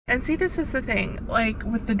And see, this is the thing, like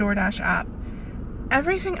with the DoorDash app,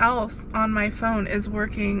 everything else on my phone is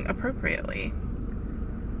working appropriately.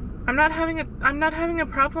 I'm not having a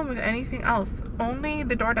problem with anything else, only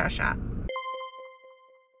the DoorDash app.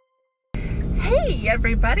 Hey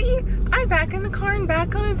everybody, I'm back in the car and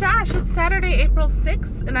back on a dash. It's Saturday, April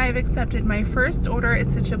 6th, and I have accepted my first order.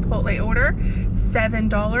 It's a Chipotle order,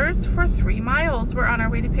 $7 for 3 miles. We're on our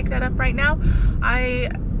way to pick that up right now. I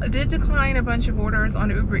did decline a bunch of orders on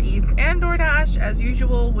Uber Eats and DoorDash. As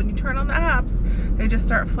usual, when you turn on the apps, they just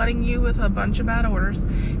start flooding you with a bunch of bad orders.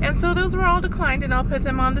 And so those were all declined, and I'll put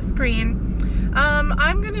them on the screen.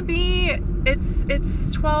 I'm gonna be, it's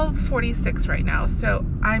 12:46 right now, so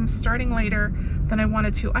I'm starting later than I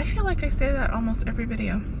wanted to. I feel like I say that almost every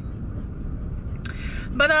video.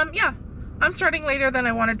 But yeah, I'm starting later than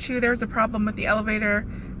I wanted to. There's a problem with the elevator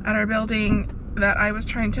at our building that I was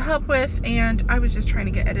trying to help with, and I was just trying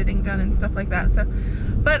to get editing done and stuff like that. So,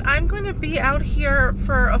 but I'm going to be out here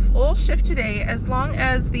for a full shift today as long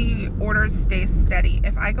as the orders stay steady.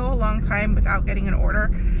 If I go a long time without getting an order,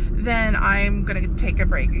 then I'm gonna take a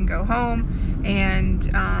break and go home and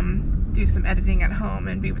do some editing at home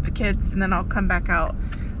and be with the kids, and then I'll come back out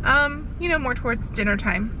you know, more towards dinner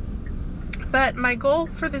time. But my goal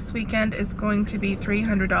for this weekend is going to be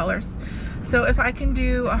 $300. So if I can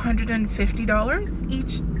do $150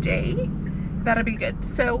 each day, that'll be good.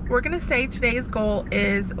 So we're gonna say today's goal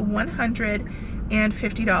is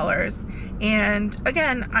 $150. And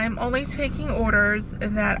again, I'm only taking orders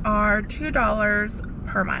that are $2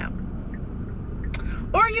 per mile.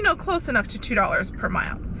 Or, you know, close enough to $2 per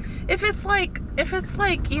mile. If it's like,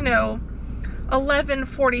 you know,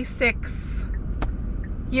 $11.46,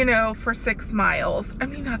 you know, for 6 miles, I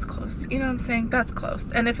mean, that's close. You know what I'm saying? That's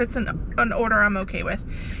close. And if it's an order I'm okay with.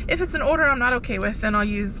 If it's an order I'm not okay with, then I'll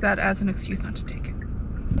use that as an excuse not to take it.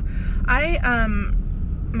 I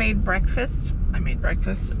made breakfast.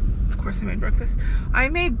 Of course I made breakfast. I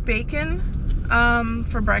made bacon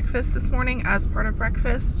for breakfast this morning as part of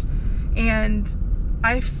breakfast, and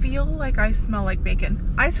I feel like I smell like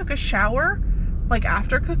bacon. I took a shower like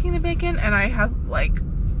after cooking the bacon, and I have, like,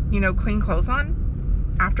 you know, clean clothes on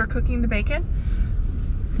after cooking the bacon.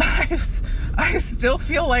 But I still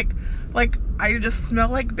feel like I just smell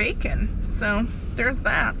like bacon. So there's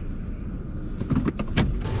that.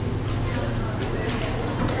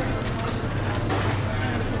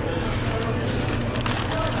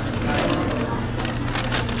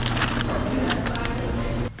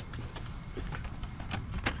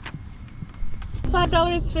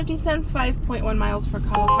 $5.50, 5.1 miles for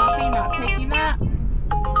cup of coffee. Not taking that.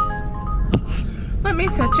 Let me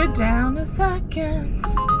set you down a second.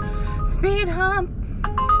 Speed hump.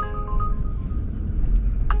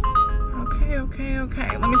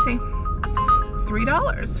 Okay. Let me see.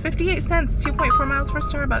 $3.58, 2.4 miles for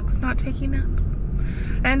Starbucks. Not taking that.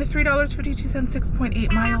 And $3.52,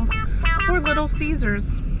 6.8 miles for Little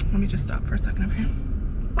Caesars. Let me just stop for a second over here.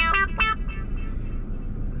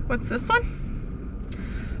 What's this one?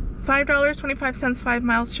 $5.25, 5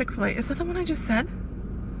 miles, Chick-fil-A. Is that the one I just said?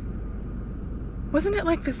 Wasn't it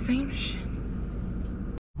like the same shit?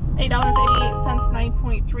 $8.88,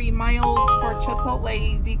 9.3 miles for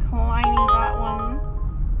Chipotle. Declining that one.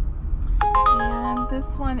 And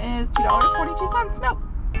this one is $2.42. Nope.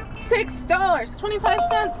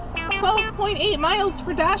 $6.25, 12.8 miles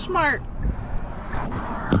for Dash Mart.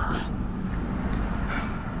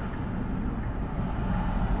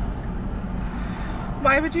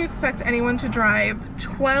 Why would you expect anyone to drive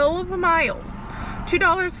 12 miles?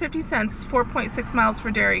 $2.50, 4.6 miles for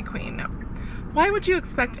Dairy Queen. No. Why would you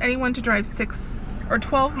expect anyone to drive 6 or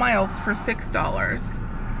 12 miles for $6?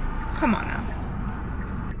 Come on now.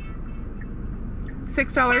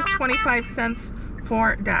 $6.25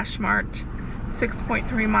 for Dash Mart.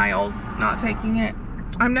 6.3 miles. Not taking it.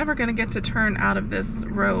 I'm never going to get to turn out of this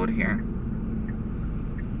road here.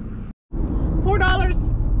 $4.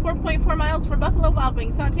 4.4 miles for Buffalo Wild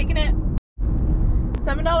Wings. Not taking it.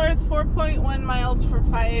 $7, 4.1 miles for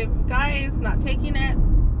Five Guys. Not taking it.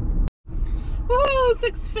 Woo,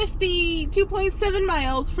 $6.50, 2.7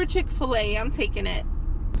 miles for Chick-fil-A. I'm taking it.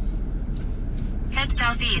 Head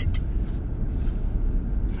southeast.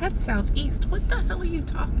 Head southeast? What the hell are you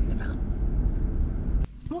talking about?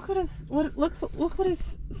 Look what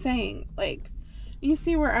it's saying. Like, you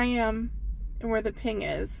see where I am and where the ping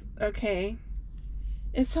is, okay?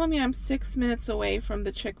 It's telling me I'm 6 minutes away from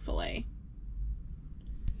the Chick-fil-A.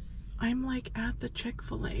 I'm like at the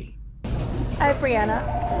Chick-fil-A. Hi, Brianna.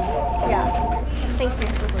 Yeah. Thank you.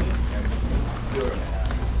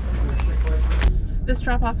 This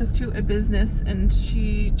drop off is to a business, and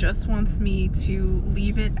she just wants me to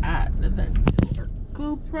leave it at the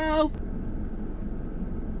Ralph.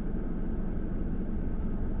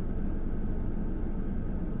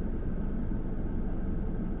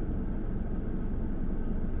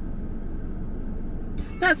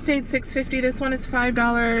 That stayed $6.50. This one is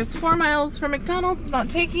 $5. 4 miles from McDonald's. Not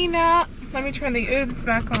taking that. Let me turn the Ubs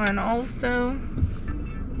back on also.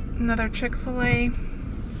 Another Chick-fil-A.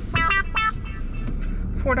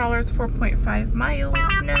 $4, 4.5 miles.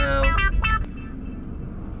 No.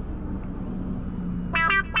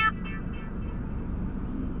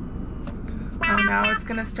 Oh, now it's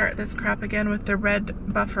gonna start this crap again with the red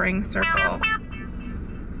buffering circle.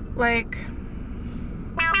 Like,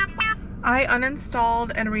 I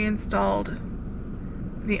uninstalled and reinstalled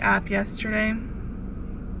the app yesterday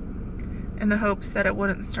in the hopes that it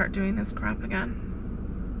wouldn't start doing this crap again.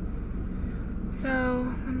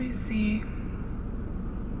 So, let me see.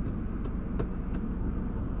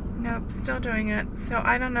 Nope, still doing it. So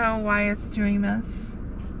I don't know why it's doing this.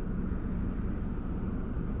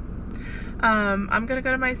 I'm gonna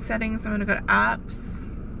go to my settings. I'm gonna go to apps,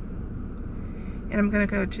 and I'm gonna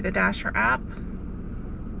go to the Dasher app,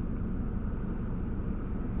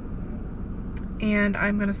 and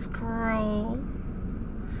I'm gonna scroll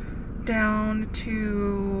down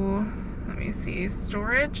to, let me see,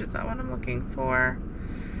 storage. Is that what I'm looking for?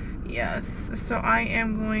 Yes. So I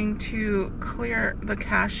am going to clear the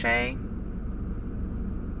cache.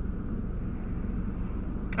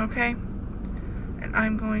 Okay. And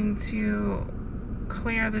I'm going to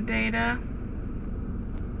clear the data.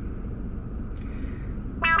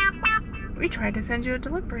 We tried to send you a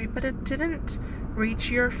delivery, but it didn't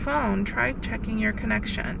reach your phone. Try checking your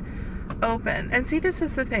connection. Open. And see, this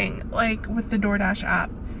is the thing, like with the DoorDash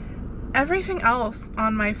app. Everything else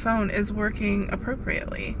on my phone is working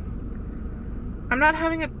appropriately. I'm not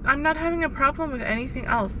having a problem with anything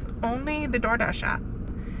else. Only the DoorDash app.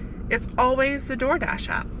 It's always the DoorDash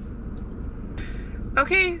app.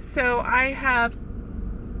 Okay, so I have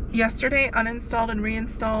yesterday uninstalled and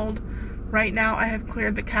reinstalled. Right now I have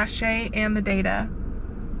cleared the cache and the data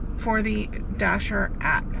for the Dasher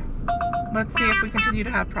app. Let's see if we continue to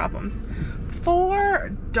have problems.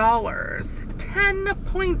 $4,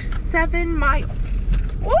 10.7 miles.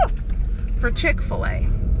 Woo! For Chick-fil-A.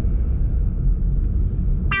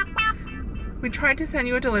 We tried to send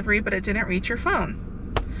you a delivery, but it didn't reach your phone.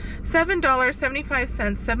 $7.75,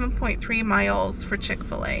 7.3 miles for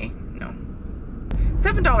Chick-fil-A. No.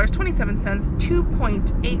 $7.27,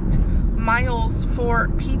 2.8 miles for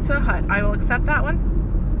Pizza Hut. I will accept that one.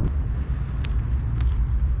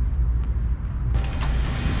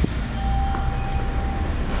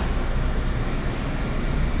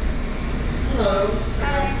 Hello.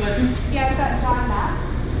 Hi. Yeah, I've got John back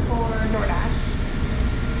for DoorDash.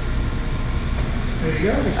 There you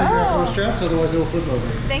go. Make sure you grab those straps, otherwise it'll flip over.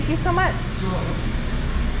 Thank you so much.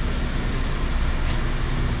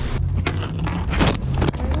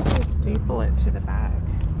 I will just staple it to the bag.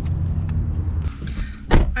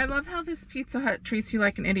 I love how this Pizza Hut treats you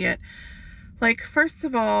like an idiot. Like, first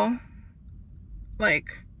of all,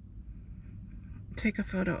 like, take a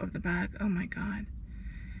photo of the bag. Oh my God.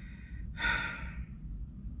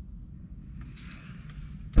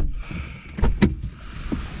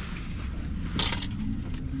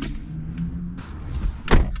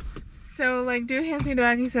 So, like, dude hands me the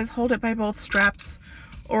bag. He says, hold it by both straps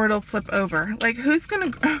or it'll flip over. Like, who's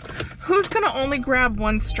gonna only grab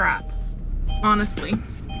one strap? Honestly.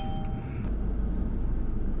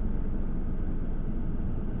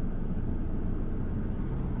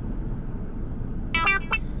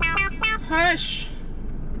 Hush.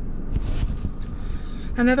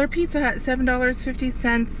 Another Pizza Hut,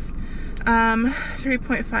 $7.50,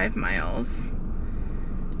 3.5 miles.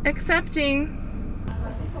 Accepting.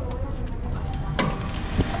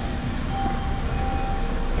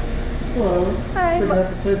 Hello. Hi.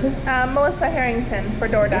 Melissa Harrington for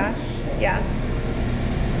DoorDash. Yeah.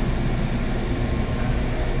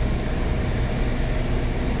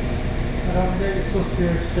 You're supposed to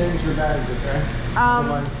exchange your bags, okay?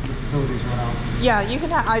 Otherwise the facilities run out. Yeah, you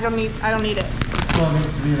can have. I don't need it. Well, it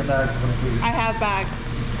needs to be in a bag when it leaves. I have bags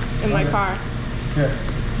in my car. Here.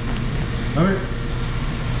 Alright.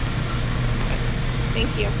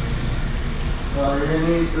 Thank you. You're gonna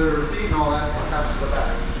need the receipt and all that attached to the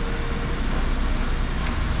bag.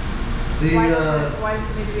 Why does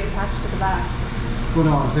it need to be attached to the bag? Well,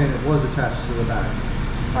 no, I'm saying it was attached to the bag.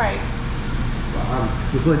 Right. Well, I'm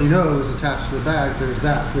just letting you know it was attached to the bag. There's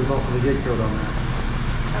that. There's also the gate code on there.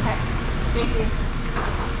 Okay. Thank you.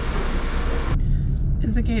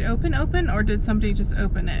 Is the gate open, or did somebody just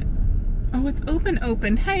open it? Oh, it's open.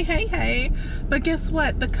 Hey. But guess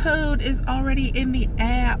what? The code is already in the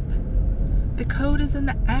app. The code is in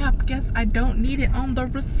the app. Guess I don't need it on the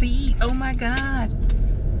receipt. Oh my God.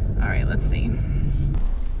 All right, let's see.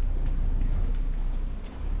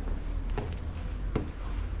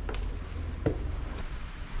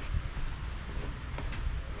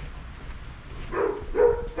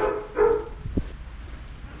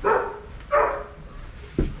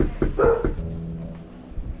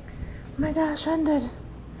 My dash ended.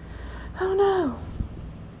 Oh no.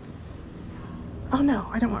 Oh no,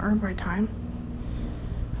 I don't want earned by time.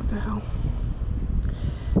 What the hell?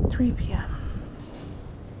 3 p.m.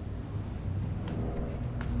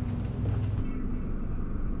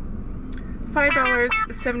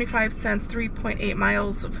 $5.75, 3.8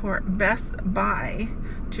 miles for Best Buy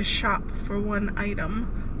to shop for one item.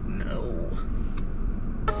 No.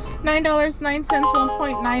 $9.09,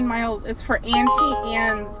 1.9 miles is for Auntie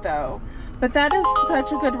Anne's though. But that is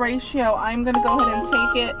such a good ratio. I'm gonna go ahead and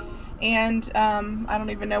take it. And I don't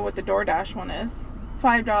even know what the DoorDash one is.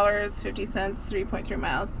 $5.50, 3.3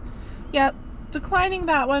 miles. Yep, declining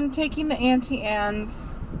that one, taking the Auntie Anne's.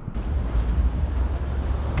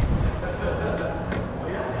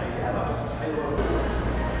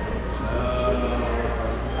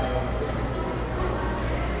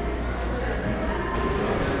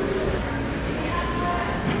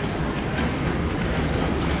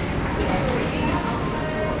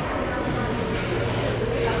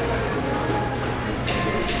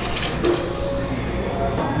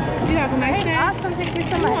 Have a nice day. Awesome, thank you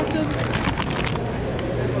so much.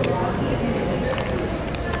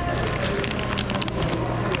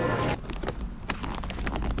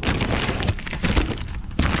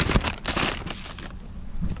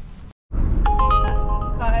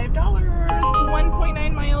 $5,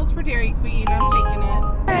 1.9 miles for Dairy Queen. I'm taking it.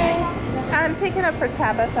 Hey, I'm picking up for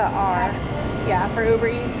Tabitha R. Yeah, for Uber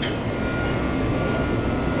Eats.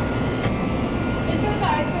 Just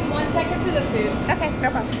advise for 1 second for the food. Okay, no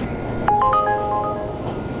problem.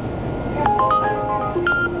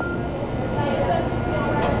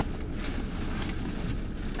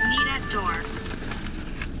 Meet at door.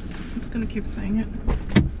 It's gonna keep saying it.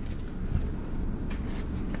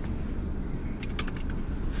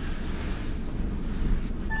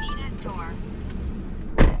 Meet at door.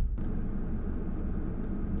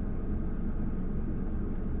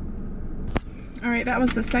 All right, that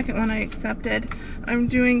was the second one I accepted. I'm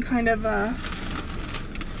doing kind of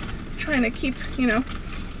trying to keep, you know,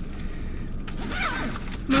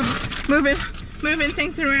 moving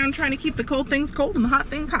things around, trying to keep the cold things cold and the hot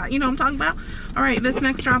things hot. You know what I'm talking about? All right, this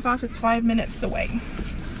next drop off is 5 minutes away.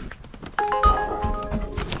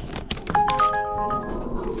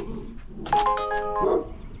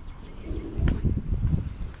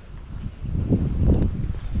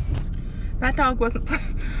 That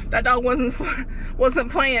dog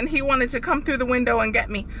wasn't playing. He wanted to come through the window and get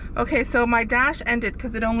me. Okay, so my dash ended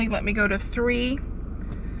because it only let me go to 3.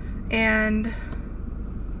 And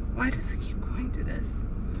why does it keep going to this?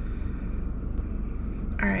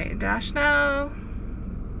 All right, dash now.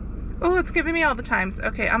 Oh, it's giving me all the times.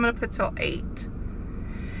 Okay, I'm gonna put till 8.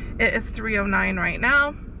 It is 3:09 right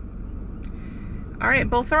now. All right,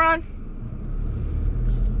 both are on.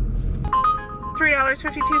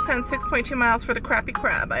 $3.52, 6.2 miles for the Crappy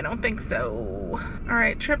Crab. I don't think so. All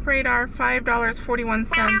right, trip radar, $5.41,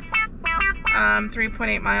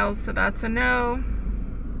 3.8 miles, so that's a no.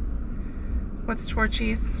 What's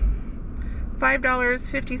Torchy's?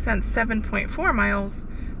 $5.50, 7.4 miles,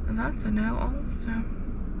 and that's a no also.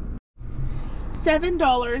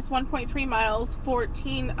 $7, 1.3 miles,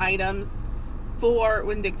 14 items for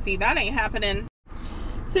Winn-Dixie. That ain't happening.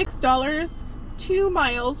 $6, 2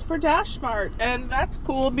 miles for Dash Mart, and that's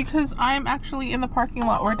cool because I'm actually in the parking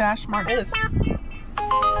lot where Dash Mart is.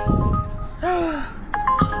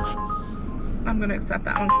 I'm gonna accept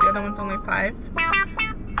that one because the other one's only 5.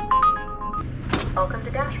 Welcome to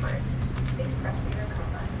Dash Mart. Please press for your code.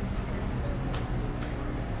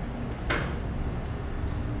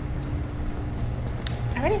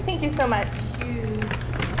 Alrighty, thank you so much.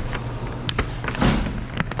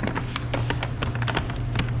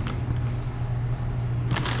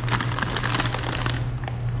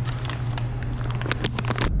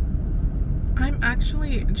 I'm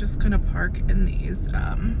actually just gonna park in these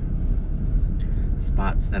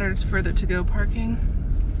spots that are for the to-go parking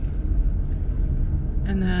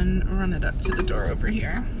and then run it up to the door over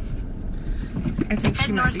here. I think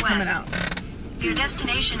she might be coming out. Your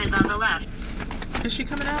destination is on the left. Is she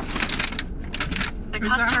coming out? The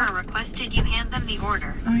customer requested you hand them the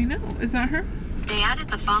order. I know. Is that her? They added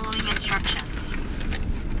the following instructions.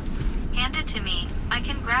 Hand it to me. I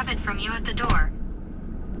can grab it from you at the door.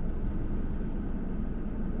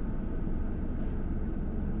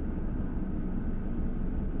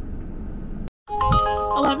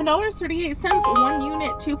 $11.38, 1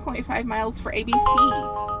 unit, 2.5 miles for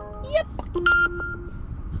ABC. Yep.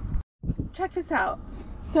 Check this out.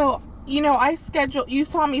 So, you know, you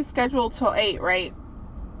saw me scheduled till 8, right?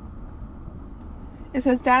 It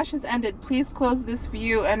says Dash has ended. Please close this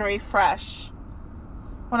view and refresh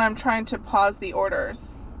when I'm trying to pause the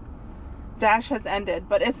orders. Dash has ended,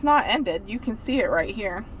 but it's not ended. You can see it right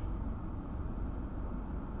here.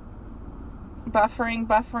 Buffering,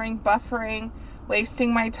 buffering, buffering,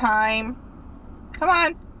 wasting my time. Come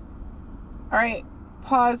on. All right,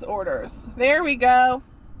 pause orders. There we go.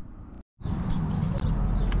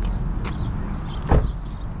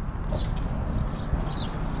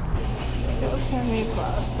 Can we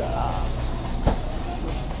bust up?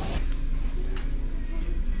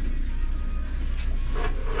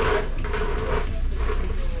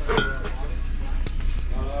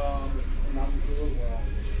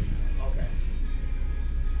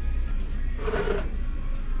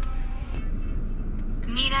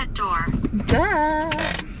 Meet at door. Duh.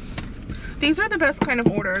 These are the best kind of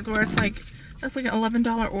orders where it's like, that's like an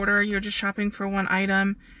 $11 order. You're just shopping for one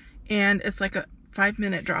item and it's like a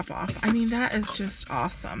 5-minute drop off. I mean, that is just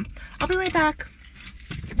awesome. I'll be right back.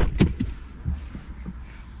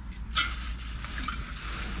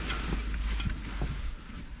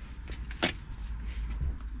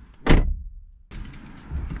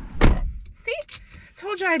 See?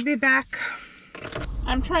 Told you I'd be back.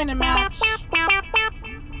 I'm trying to match.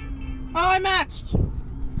 Oh, I matched.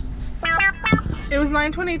 It was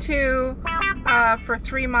 $9.22 for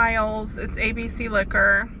 3 miles. It's ABC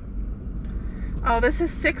Liquor. Oh, this is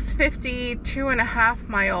 $6.50, 2.5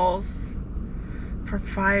 miles for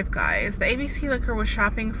 5 guys. The ABC Liquor was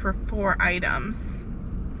shopping for 4 items.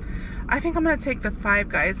 I think I'm gonna take the 5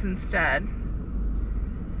 guys instead,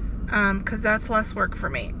 because that's less work for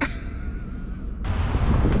me.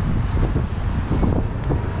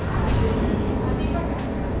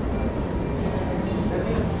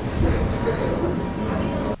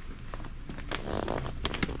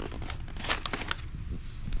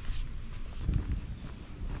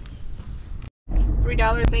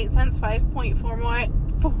 $3.08,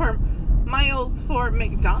 5.4 miles for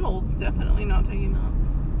McDonald's. Definitely not taking that.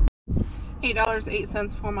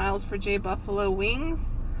 $8.08, 4 miles for J Buffalo Wings.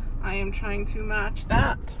 I am trying to match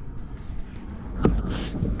that.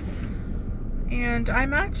 And I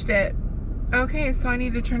matched it. Okay, so I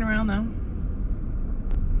need to turn around though.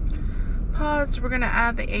 Paused. We're going to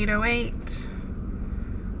add the 808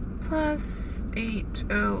 plus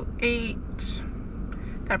 808.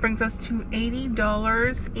 That brings us to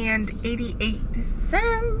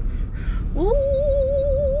 $80.88. Ooh.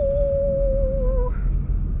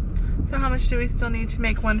 So how much do we still need to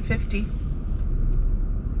make $150?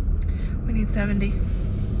 We need 70.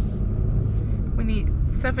 We need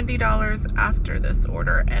 $70 after this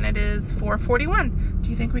order, and it is $4.41. Do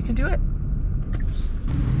you think we can do it?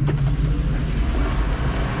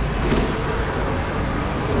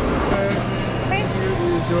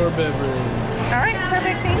 Here's your beverage. All right,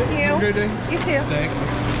 perfect. Thank you. Have a great day. You too. Thank you.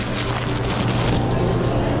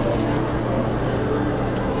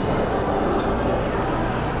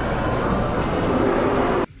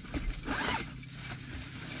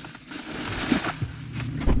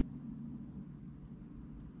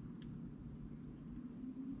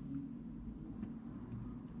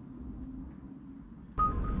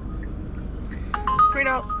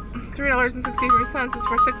 $3.63 is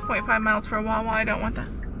for 6.5 miles for Wawa. I don't want that.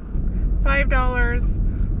 $5,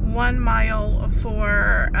 1 mile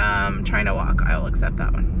for China Walk. I will accept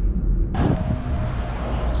that one.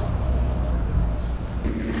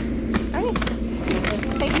 All right.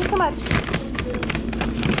 Thank you so much.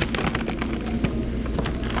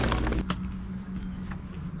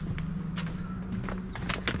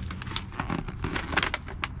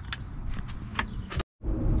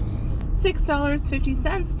 $6.50,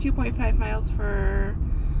 2.5 miles for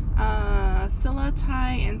Silla,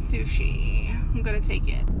 Thai, and Sushi. I'm gonna take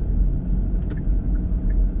it.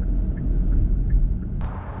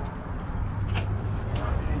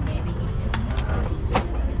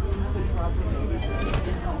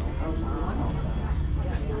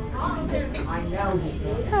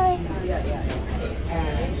 Hi.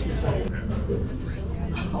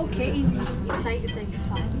 Okay, you say it's like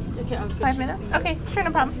 5 minutes. Okay, I'll 5 minutes? Okay, sure,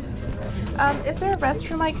 no problem. Is there a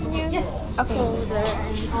restroom I can use? Yes. Okay. Go there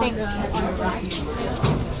and Thank you. on the right.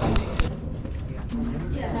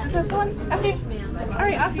 Is this one? Okay. All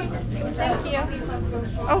right, awesome. Thank you.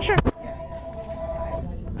 Oh, sure.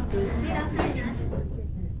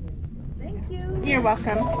 Thank you. You're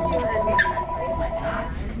welcome.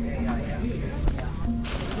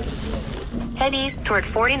 Head east toward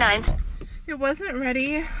 49th. It wasn't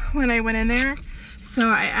ready when I went in there, so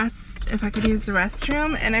I asked if I could use the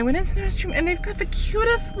restroom, and I went into the restroom and they've got the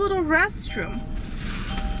cutest little restroom.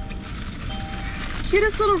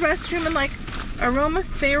 Cutest little restroom and like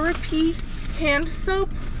aromatherapy hand soap.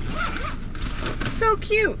 So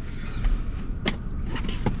cute.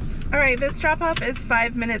 All right, this drop off is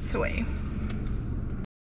 5 minutes away.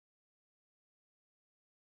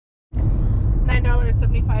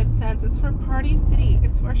 $9.75. It's for Party City.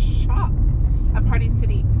 It's for shop at Party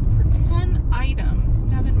City for 10 items,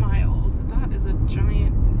 7 miles. That is a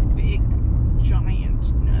giant, big,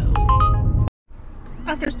 giant no.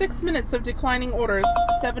 After 6 minutes of declining orders,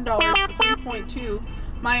 $7 for 3.2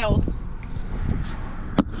 miles.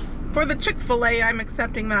 For the Chick-fil-A, I'm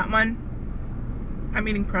accepting that one. I'm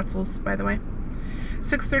eating pretzels, by the way.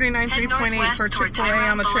 $6.39, 3.8 for Chick-fil-A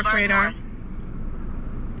on the trip radar.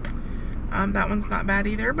 That one's not bad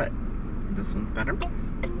either, but this one's better.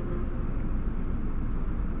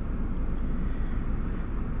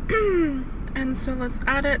 And so let's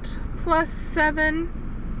add it. Plus 7.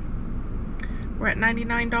 We're at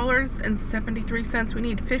 $99.73. We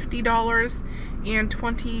need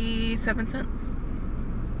 $50.27.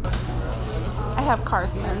 I have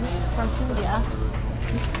Carson. Yeah.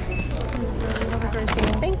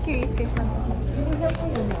 Thank you. You too.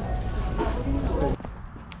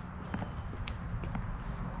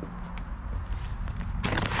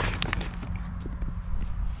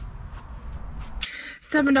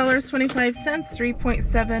 $7.25,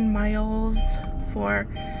 3.7 miles for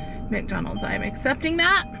McDonald's. I'm accepting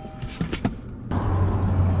that.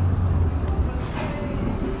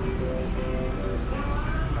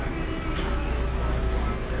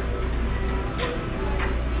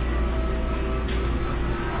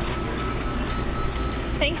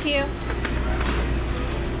 Thank you.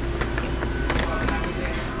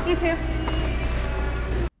 You too.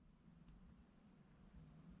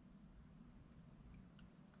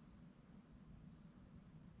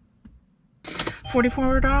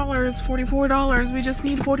 $44. We just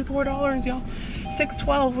need $44, y'all.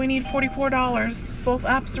 612. We need $44. Both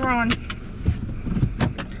apps are on.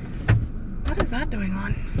 What is that doing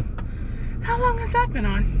on? How long has that been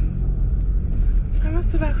on? I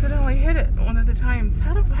must have accidentally hit it one of the times.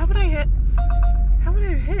 How would I hit? How would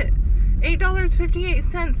I hit it?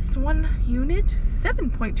 $8.58. 1 unit.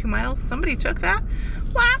 7.2 miles. Somebody took that.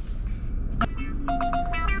 What?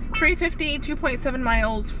 $3.50, 2.7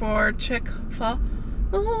 miles for Chick-fil-A.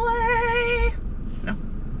 No.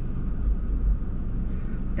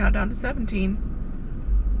 Now down to 17.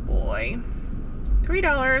 Boy.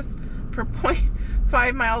 $3 for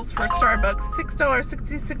 0.5 miles for Starbucks.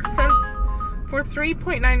 $6.66 for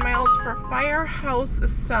 3.9 miles for Firehouse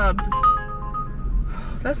Subs.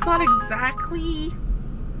 That's not exactly...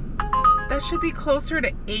 That should be closer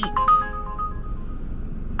to 8.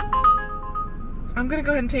 I'm gonna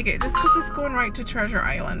go ahead and take it just because it's going right to Treasure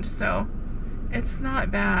Island, so it's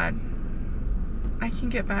not bad. I can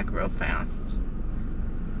get back real fast.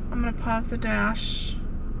 I'm gonna pause the dash.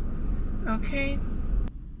 Okay.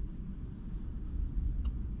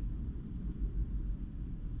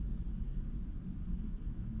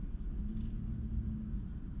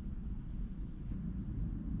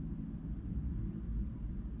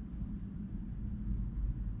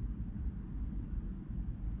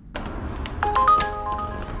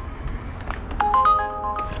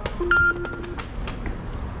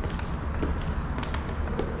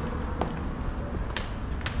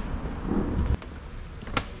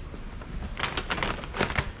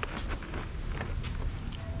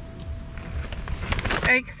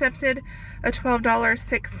 I accepted a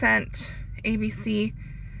 $12.06 ABC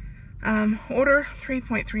order,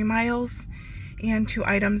 3.3 miles and 2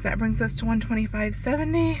 items. That brings us to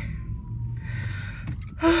 $125.70.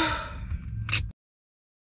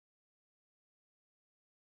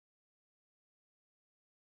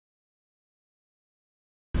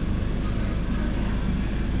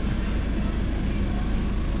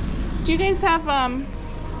 Do you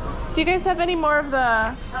guys have any more of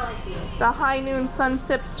the High Noon Sun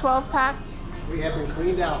Sips 12 pack? We have been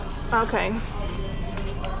cleaned out. Okay.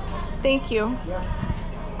 Thank you. Yeah.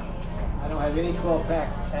 I don't have any 12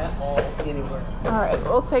 packs at all anywhere. All right,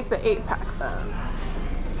 we'll take the 8 pack then.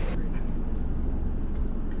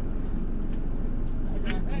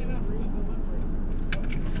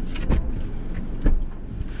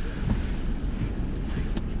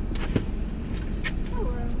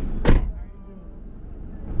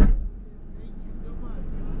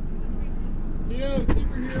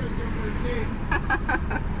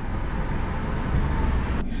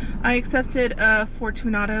 I accepted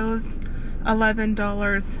Fortunatos,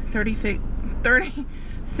 $11.30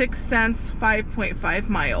 6 cents, 5.5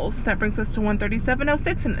 miles. That brings us to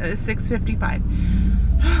 137.06, and it is 6:55.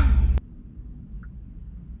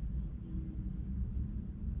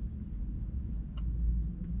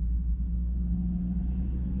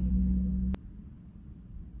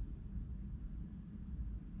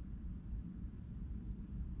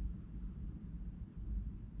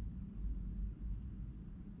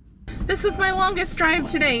 This is my longest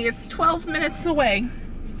drive today. It's 12 minutes away.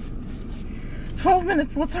 12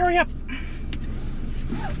 minutes, let's hurry up.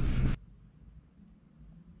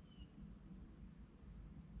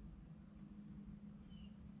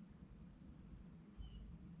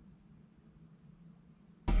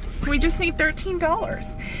 We just need $13.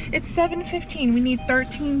 It's 7:15, we need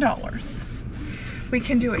 $13. We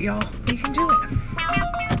can do it, y'all. We can do it.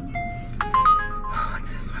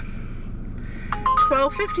 What's this one?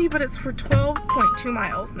 $12.50, but it's for 12.2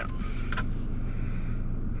 miles. No.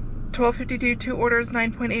 $12.52, 2 orders,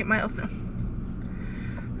 9.8 miles. No.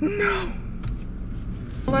 No.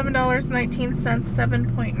 $11.19,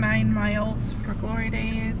 7.9 miles for Glory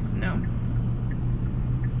Days. No.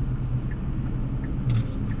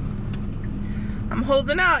 I'm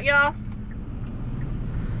holding out, y'all.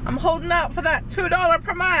 I'm holding out for that $2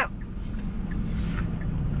 per mile.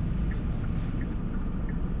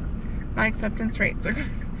 My acceptance rates are gonna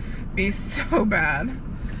be so bad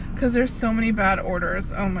because there's so many bad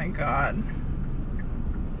orders. Oh my God.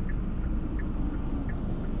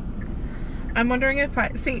 I'm wondering if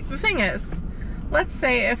see, the thing is, let's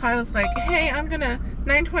say if I was like, hey, I'm gonna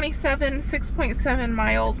 927, 6.7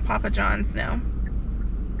 miles Papa John's now.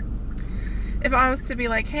 If I was to be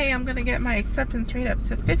like, hey, I'm gonna get my acceptance rate up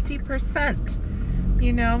to 50%,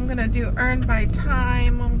 you know, I'm gonna do earned by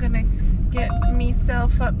time, I'm gonna get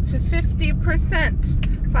myself up to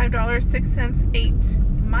 50%, $5.06, 8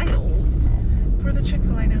 miles for the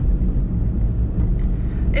Chick-fil-A now.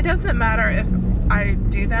 It doesn't matter if I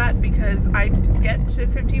do that because I get to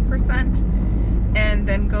 50% and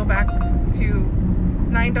then go back to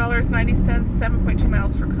 $9.90, 7.2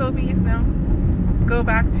 miles for Kobe's now. Go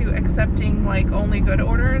back to accepting like only good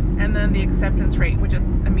orders, and then the acceptance rate would just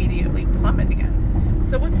immediately plummet again.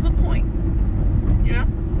 So what's the point? You know?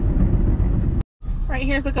 Right,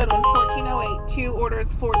 here's a good one. 1408, 2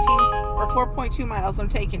 orders, 14 or 4.2 miles. I'm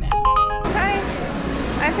taking it. Okay,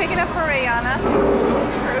 I'm picking up for Rihanna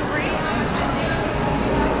for Uber Eats.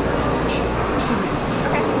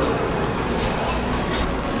 Okay.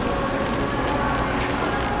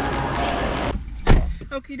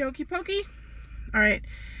 Okie dokie pokey. All right,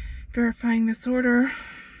 verifying this order.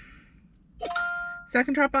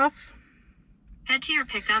 Second drop off. Head to your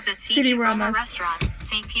pickup at CD Roma Restaurant,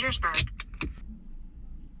 St. Petersburg.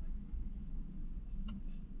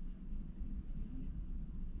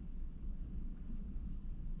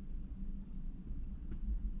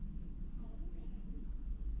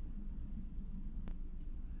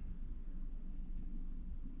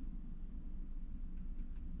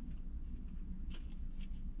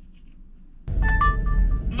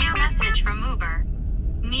 Message from Uber.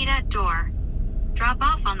 Meet at door. Drop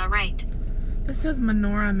off on the right. This says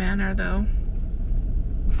Menorah Manor though.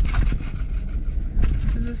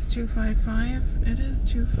 Is this 255? It is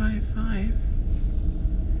 255.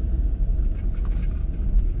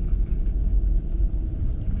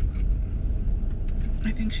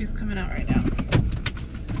 I think she's coming out right now.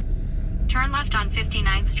 Turn left on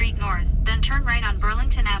 59th Street North, then turn right on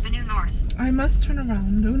Burlington Avenue North. I must turn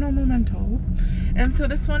around, uno momento. And so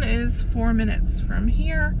this one is 4 minutes from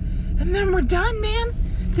here. And then we're done, man.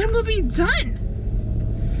 Then we'll be done.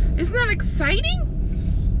 Isn't that exciting?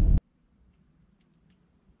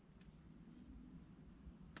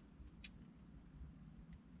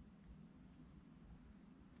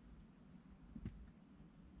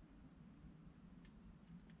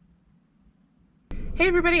 Hey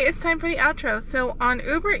everybody, it's time for the outro. So on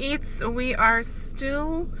Uber Eats, we are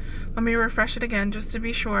still, let me refresh it again just to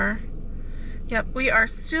be sure. Yep, we are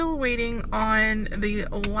still waiting on the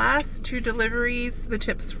last 2 deliveries, the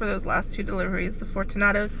tips for those last 2 deliveries, the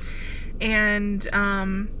Fortunatos and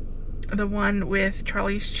the one with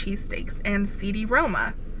Charlie's Cheesesteaks and CD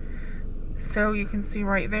Roma. So you can see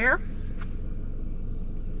right there.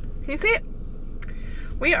 Can you see it?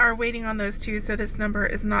 We are waiting on those 2, so this number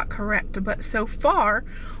is not correct. But so far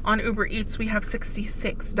on Uber Eats, we have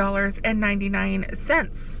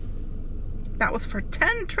 $66.99. That was for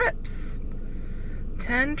 10 trips.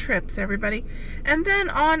 10 trips, everybody. And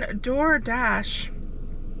then on DoorDash,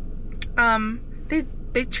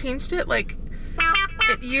 they changed it. Like,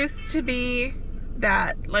 it used to be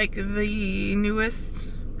that like the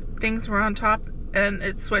newest things were on top, and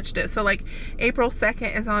it switched it. So like April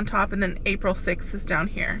 2nd is on top and then April 6th is down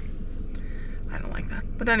here. I don't like that.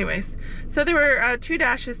 But anyways, so there were 2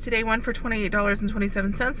 dashes today, one for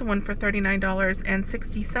 $28.27 and one for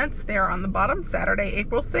 $39.60 there on the bottom, Saturday,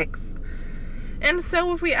 April 6th. And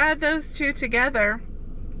so if we add those two together,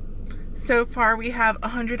 so far we have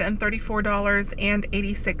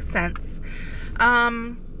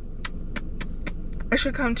 $134.86. It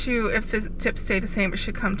should come to, if the tips stay the same, it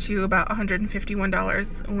should come to about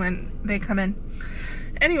 $151 when they come in.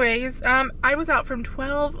 Anyways, I was out from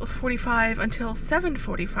 12:45 until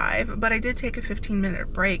 7:45, but I did take a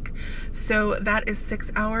 15-minute break. So that is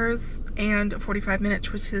 6 hours and 45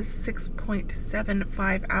 minutes, which is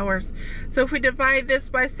 6.75 hours. So if we divide this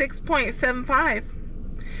by 6.75,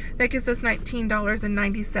 that gives us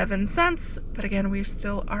 $19.97. But again, we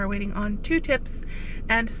still are waiting on 2 tips,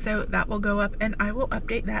 and so that will go up, and I will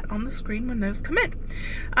update that on the screen when those come in.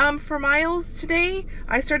 For miles today,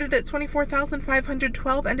 I started at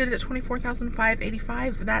 24,512, ended at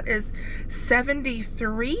 24,585. That is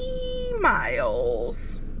 73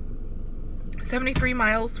 miles. 73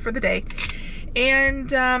 miles for the day.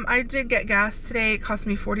 And I did get gas today. It cost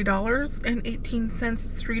me $40.18,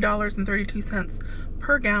 $3.32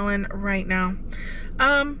 per gallon right now.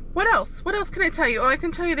 What else? What else can I tell you? Oh, I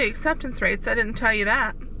can tell you the acceptance rates. I didn't tell you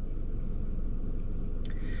that.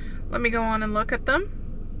 Let me go on and look at them.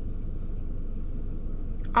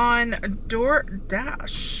 On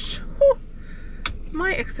DoorDash, whew,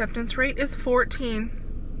 my acceptance rate is 14.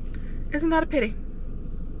 Isn't that a pity?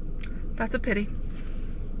 That's a pity.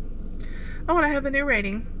 Oh, and I have a new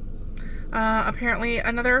rating. Apparently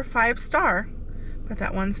another 5-star, but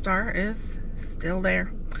that 1 star is still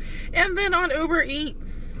there. And then on Uber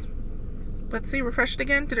Eats, let's see, refresh it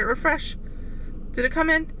again. Did it refresh? Did it come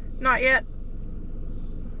in? Not yet.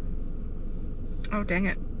 Oh, dang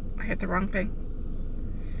it. I hit the wrong thing.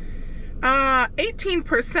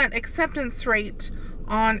 18% acceptance rate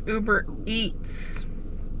on Uber Eats.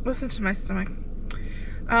 Listen to my stomach.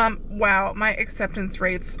 Wow, my acceptance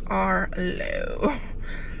rates are low.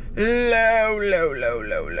 Low.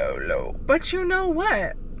 But you know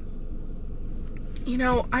what? You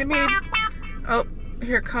know, I made, oh,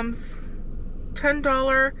 here comes $10,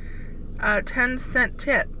 10-cent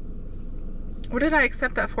tip. What did I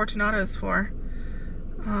accept that Fortunatos for?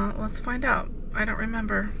 Let's find out. I don't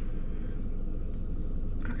remember.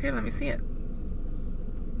 Okay, let me see it.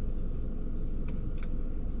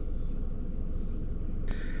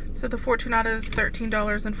 So the Fortunatos,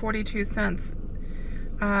 $13.42.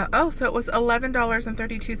 Oh, so it was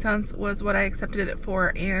 $11.32 was what I accepted it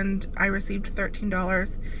for, and I received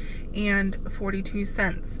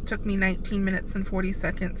 $13.42. Took me 19 minutes and 40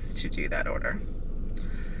 seconds to do that order.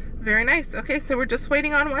 Very nice. Okay, so we're just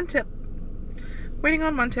waiting on 1 tip. Waiting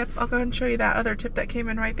on 1 tip. I'll go ahead and show you that other tip that came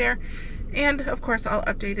in right there. And of course, I'll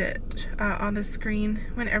update it on the screen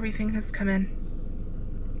when everything has come in.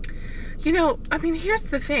 You know, I mean, here's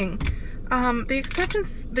the thing. The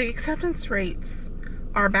acceptance rates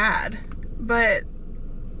are bad, but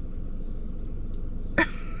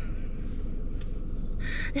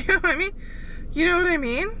you know what I mean? You know what I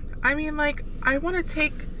mean? I mean, like, I want to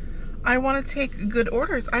take good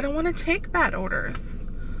orders. I don't want to take bad orders.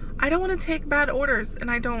 I don't want to take bad orders,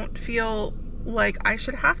 and I don't feel like I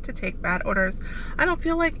should have to take bad orders. I don't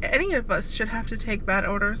feel like any of us should have to take bad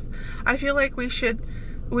orders. I feel like we should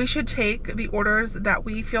take the orders that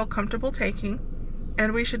we feel comfortable taking,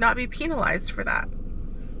 and we should not be penalized for that.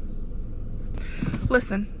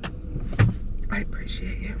 Listen, I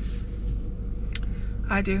appreciate you.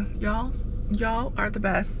 I do. Y'all are the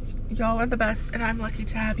best. Y'all are the best, and I'm lucky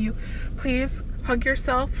to have you. Please hug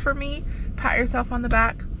yourself for me, pat yourself on the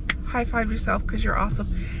back, high five yourself because you're awesome.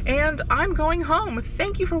 And I'm going home.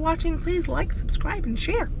 Thank you for watching. Please like, subscribe, and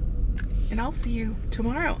share. And I'll see you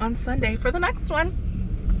tomorrow on Sunday for the next one.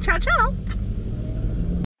 Ciao, ciao.